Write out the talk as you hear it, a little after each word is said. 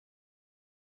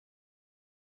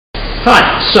Right,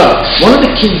 so one of the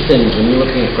key things when you're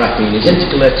looking at graphene is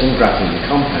intercalating graphene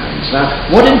compounds. Now,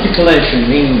 what intercalation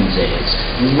means is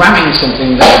ramming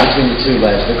something there between the two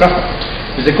layers of the graphite.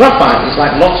 Because the graphite is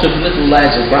like lots of little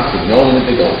layers of graphene all in a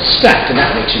big old stack, and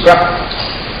that makes your graphite.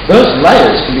 Those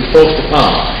layers can be forced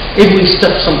apart if we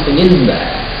stuff something in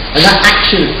there, and that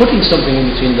action of putting something in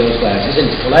between those layers is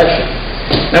intercalation.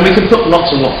 Now, we can put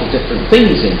lots and lots of different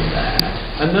things in there,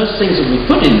 and those things that we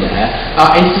put in there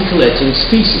are intercalating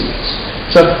species.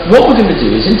 So what we're going to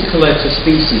do is intercalate a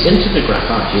species into the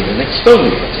graphite here and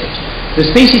exfoliate it. The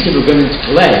species that we're going to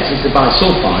intercalate is the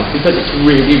bisulfide because it's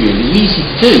really, really easy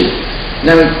to do.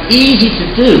 Now, it's easy to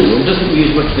do and doesn't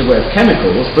use much in the way of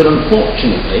chemicals, but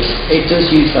unfortunately it does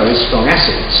use very strong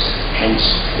acids, hence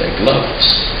their gloves.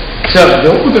 So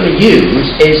what we're going to use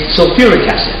is sulfuric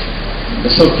acid. The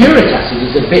sulfuric acid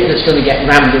is the bit that's going to get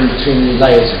rammed in between the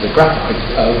layers of the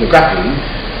graphene,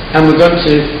 and we're going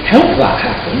to help that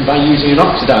happen by using an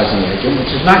oxidizing agent,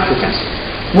 which is nitric acid.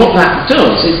 What that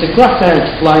does is the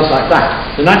graphite lies like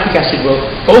that. The nitric acid will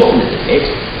open it a bit,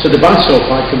 so the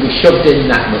bisulfide can be shoved in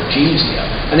that much easier,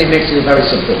 and it makes it a very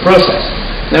simple process.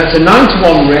 Now, it's a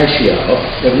 9-to-1 ratio of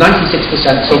 96%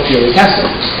 sulfuric acid.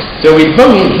 So we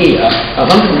bung in here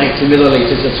 180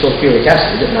 millilitres of sulfuric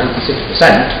acid at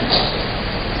 96%.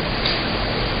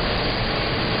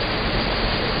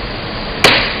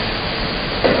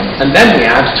 And then we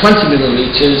add 20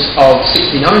 millilitres of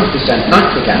 69%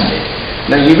 nitric acid.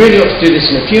 Now, you really ought to do this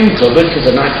in a fume cupboard because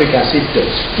the nitric acid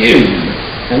does fume.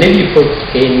 And if you put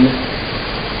in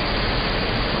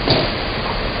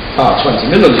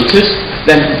 20 millilitres,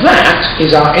 then that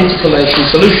is our intercalation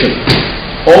solution.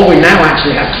 All we now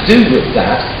actually have to do with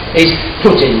that is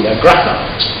put in the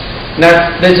graphite.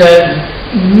 Now, there's a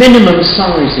minimum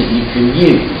size that you can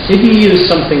use. If you use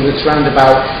something that's round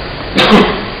about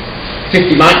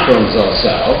 50 microns or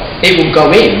so, it will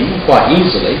go in quite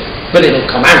easily, but it'll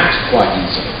come out quite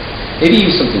easily. If you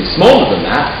use something smaller than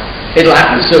that, it'll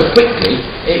happen so quickly,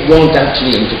 it won't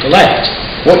actually intercalate.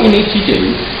 What you need to do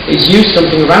is use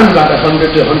something around about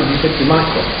 100 to 150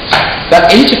 microns. That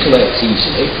intercalates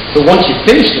easily, but once you've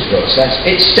finished the process,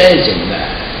 it stays in there.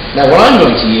 Now, what I'm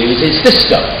going to use is this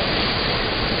stuff.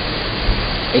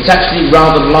 It's actually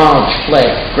rather large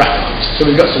flake graphite. So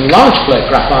we've got some large flake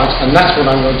graphite, and that's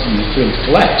what I'm going to use to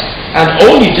intercalate. And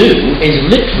all you do is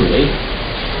literally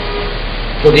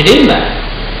put it in there.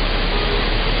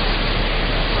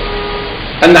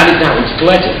 And that is now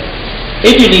intercalated.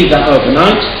 If you leave that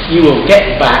overnight, you will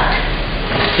get back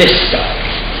this stuff.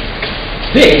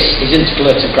 This is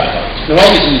intercalated graphite. Now,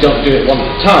 obviously you don't do it one at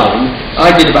a time.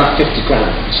 I did about 50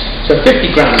 grams. So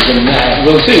 50 grams in there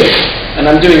will do it. And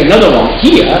I'm doing another one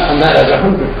here, and that has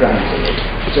 100 grams in it.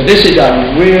 So this is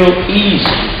a real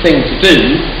easy thing to do.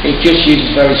 It just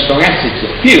uses very strong acids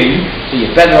that fume, so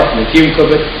you're better off in the fume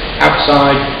cupboard,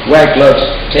 outside, wear gloves,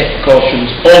 take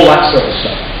precautions, all that sort of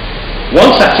stuff.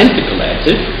 Once that's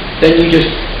intercalated, then you just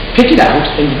pick it out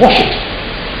and wash it.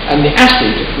 And the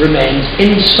acid remains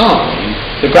inside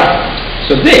the graphite.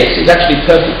 So this is actually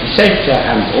perfectly safe to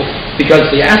handle because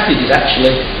the acid is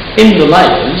actually in the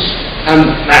layers and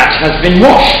that has been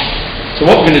washed. So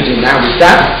what we're going to do now with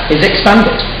that is expand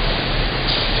it.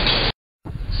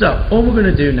 So all we're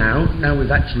going to do now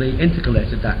we've actually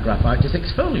intercalated that graphite, is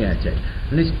exfoliate it.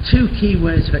 And there's two key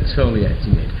ways of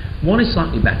exfoliating it. One is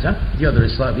slightly better, the other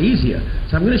is slightly easier.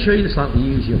 So I'm going to show you the slightly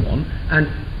easier one, and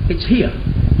it's here.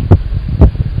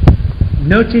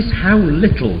 Notice how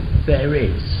little there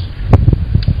is.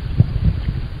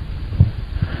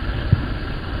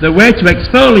 The way to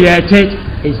exfoliate it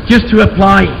is just to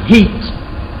apply heat.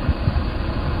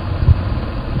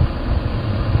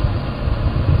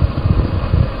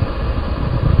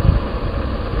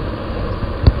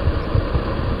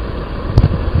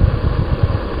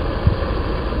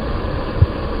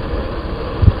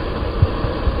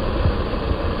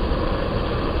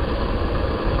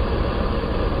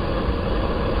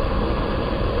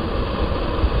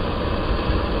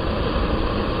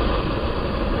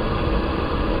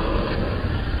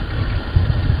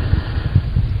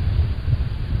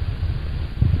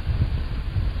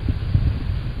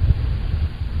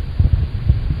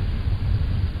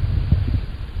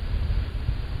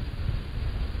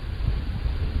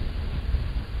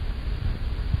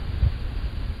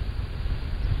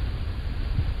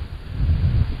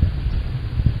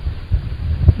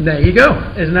 There you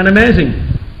go, isn't that amazing?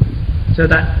 So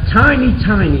that tiny,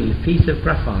 tiny piece of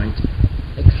graphite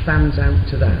expands out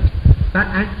to that. That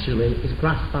actually is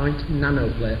graphite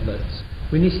nanoplatelets.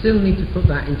 We still need to put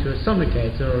that into a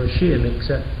sonicator or a shear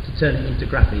mixer to turn it into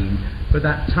graphene, but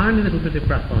that tiny little bit of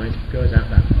graphite goes out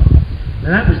that far.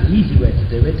 Now that was the easy way to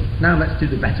do it. Now let's do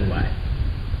the better way.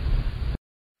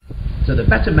 So the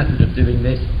better method of doing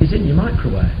this is in your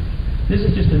microwave. This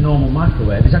is just a normal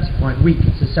microwave. It's actually quite weak.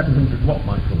 It's a 700 watt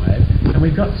microwave, and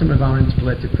we've got some of our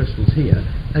intercalated crystals here.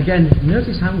 Again,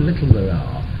 notice how little there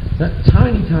are. That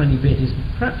tiny bit is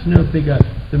perhaps no bigger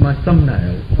than my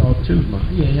thumbnail, or two of my,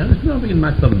 it's no bigger than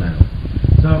my thumbnail.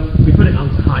 So we put it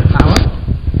onto high power,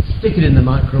 stick it in the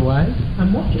microwave,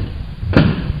 and watch it.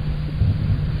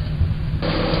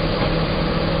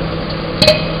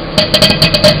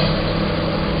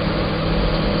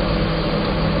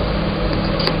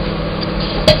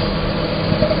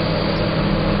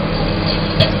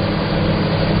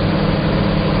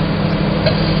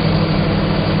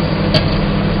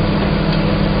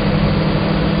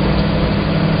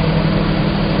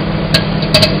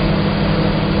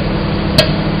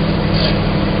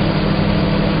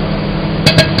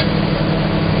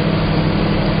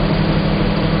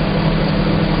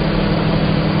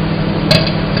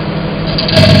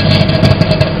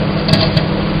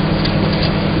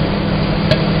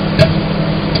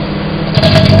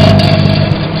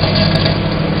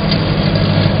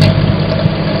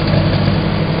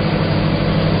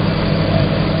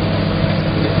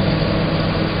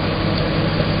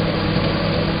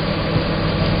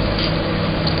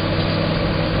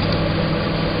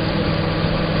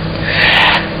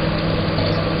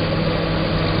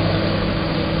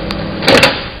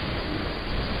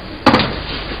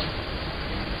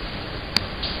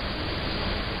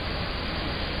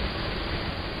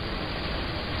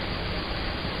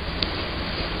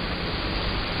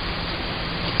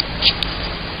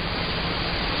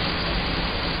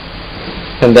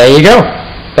 And there you go.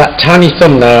 That tiny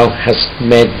thumbnail has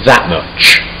made that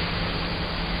much.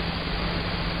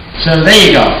 So there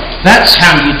you go. That's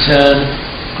how you turn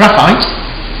graphite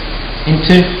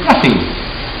into graphene.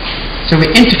 So we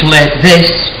intercalate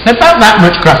this. About that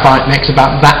much graphite makes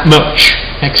about that much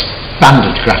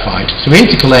expanded graphite. So we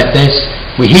intercalate this.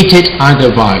 We heat it either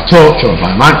by torch or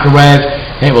by microwave.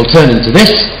 It will turn into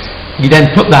this. You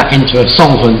then put that into a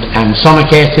solvent and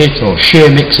sonicate it or shear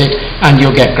mix it, and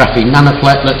you'll get graphene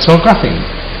nanoplatelets or graphene.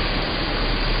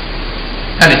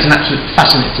 And it's an absolutely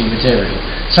fascinating material.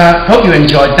 So I hope you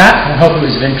enjoyed that. I hope it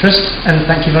was of interest, and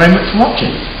thank you very much for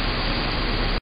watching.